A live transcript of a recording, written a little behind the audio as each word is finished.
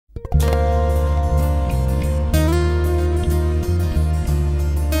Hello,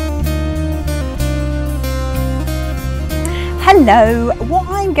 what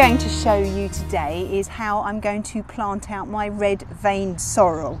I'm going to show you today is how I'm going to plant out my red veined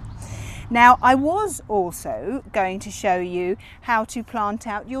sorrel. Now, I was also going to show you how to plant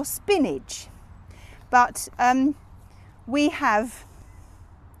out your spinach, but I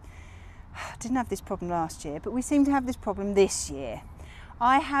didn't have this problem last year, but we seem to have this problem this year.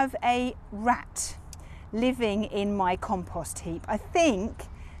 I have a rat living in my compost heap. I think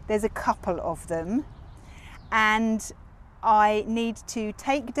there's a couple of them, and I need to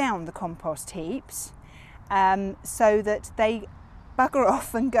take down the compost heaps so that they bugger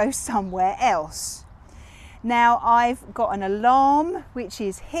off and go somewhere else. Now, I've got an alarm which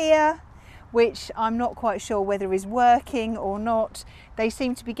is here, which I'm not quite sure whether is working or not. They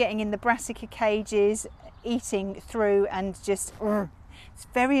seem to be getting in the brassica cages, eating through, and just, it's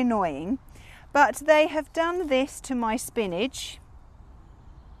very annoying. But they have done this to my spinach.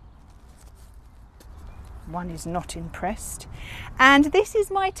 One is not impressed. And this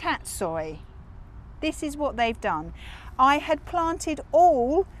is my tatsoi. This is what they've done. I had planted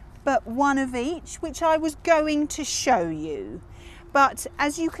all but one of each, which I was going to show you. But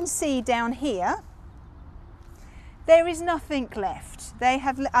as you can see down here, there is nothing left.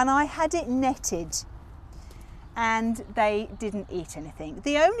 And I had it netted, and they didn't eat anything.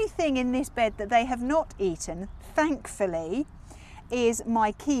 The only thing in this bed that they have not eaten, thankfully, is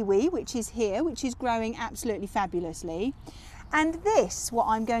my kiwi, which is here, which is growing absolutely fabulously. And this, what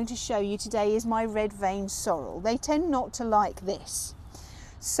I'm going to show you today, is my red veined sorrel. They tend not to like this.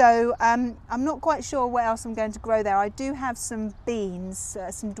 So I'm not quite sure what else I'm going to grow there. I do have some beans,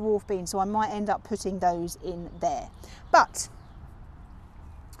 some dwarf beans, so I might end up putting those in there. But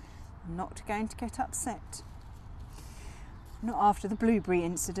I'm not going to get upset. Not after the blueberry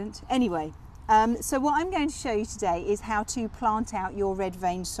incident. Anyway, so what I'm going to show you today is how to plant out your red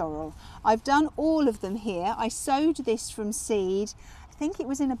veined sorrel. I've done all of them here. I sowed this from seed. I think it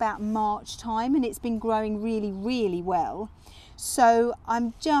was in about March time, and it's been growing really, really well. So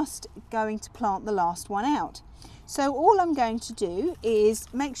I'm just going to plant the last one out. So all I'm going to do is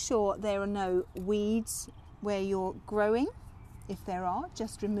make sure there are no weeds where you're growing. If there are,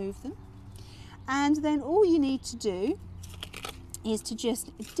 just remove them. And then all you need to do is to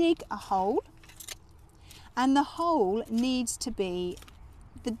just dig a hole, and the hole needs to be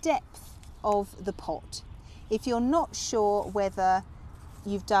the depth of the pot. If you're not sure whether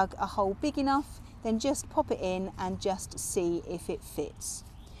you've dug a hole big enough, then just pop it in and just see if it fits.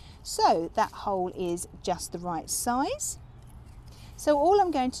 So that hole is just the right size. So all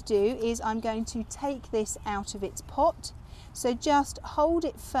I'm going to do is I'm going to take this out of its pot. So just hold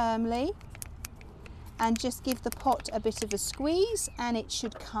it firmly and just give the pot a bit of a squeeze, and it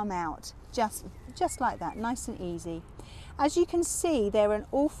should come out just like that, nice and easy. As you can see, there are an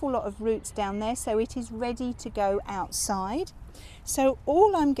awful lot of roots down there, so it is ready to go outside. So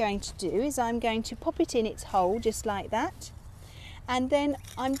all I'm going to do is I'm going to pop it in its hole just like that, and then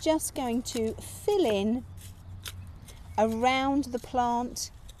I'm just going to fill in around the plant,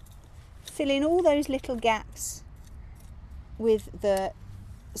 fill in all those little gaps with the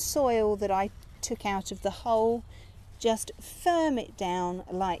soil that I took out of the hole. Just firm it down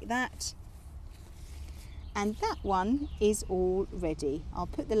like that, and that one is all ready. I'll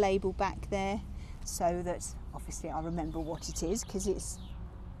put the label back there so that obviously I'll remember what it is, because it's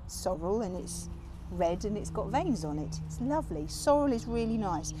sorrel and it's red and it's got veins on it. It's lovely. Sorrel is really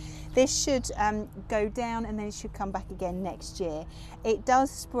nice. This should go down, and then it should come back again next year. It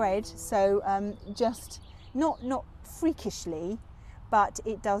does spread, so just not freakishly, but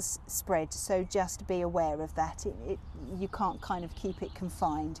it does spread, so just be aware of that. You can't kind of keep it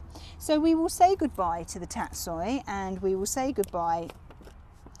confined. So we will say goodbye to the tatsoi, and we will say goodbye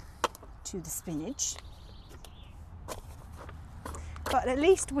to the spinach. But at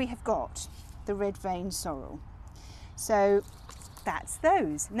least we have got the red veined sorrel. So that's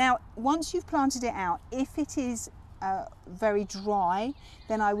those. Now, once you've planted it out, if it is very dry,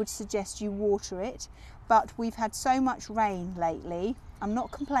 then I would suggest you water it. But we've had so much rain lately, I'm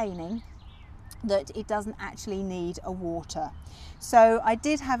not complaining, that it doesn't actually need a water. So I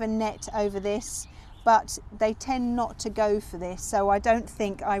did have a net over this, but they tend not to go for this, so I don't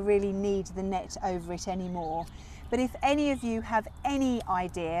think I really need the net over it anymore. But if any of you have any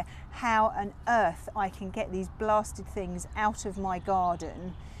idea how on earth I can get these blasted things out of my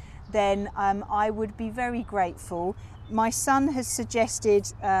garden, then I would be very grateful. My son has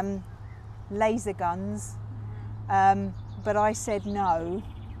suggested laser guns, but I said no.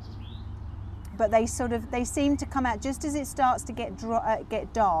 but they seem to come out just as it starts to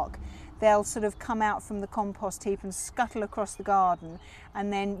get dark. They'll sort of come out from the compost heap and scuttle across the garden,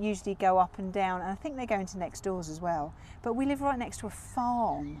 and then usually go up and down, and I think they go into next doors as well. But we live right next to a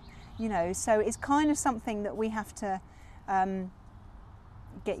farm, you know, so it's kind of something that we have to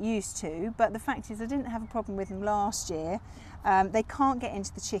get used to. But the fact is, I didn't have a problem with them last year. They can't get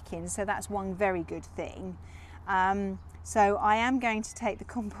into the chickens, so that's one very good thing. So I am going to take the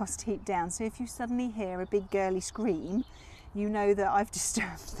compost heap down, so if you suddenly hear a big girly scream, you know that I've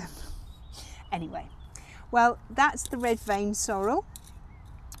disturbed them. Anyway, well, that's the red veined sorrel,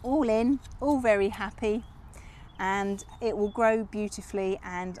 all in, all very happy, and it will grow beautifully,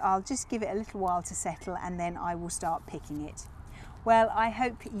 and I'll just give it a little while to settle, and then I will start picking it. Well, I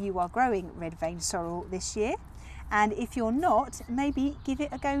hope you are growing red veined sorrel this year, and if you're not, maybe give it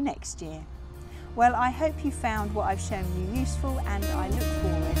a go next year. Well, I hope you found what I've shown you useful, and I look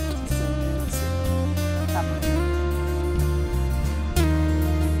forward to seeing you soon. Bye-bye.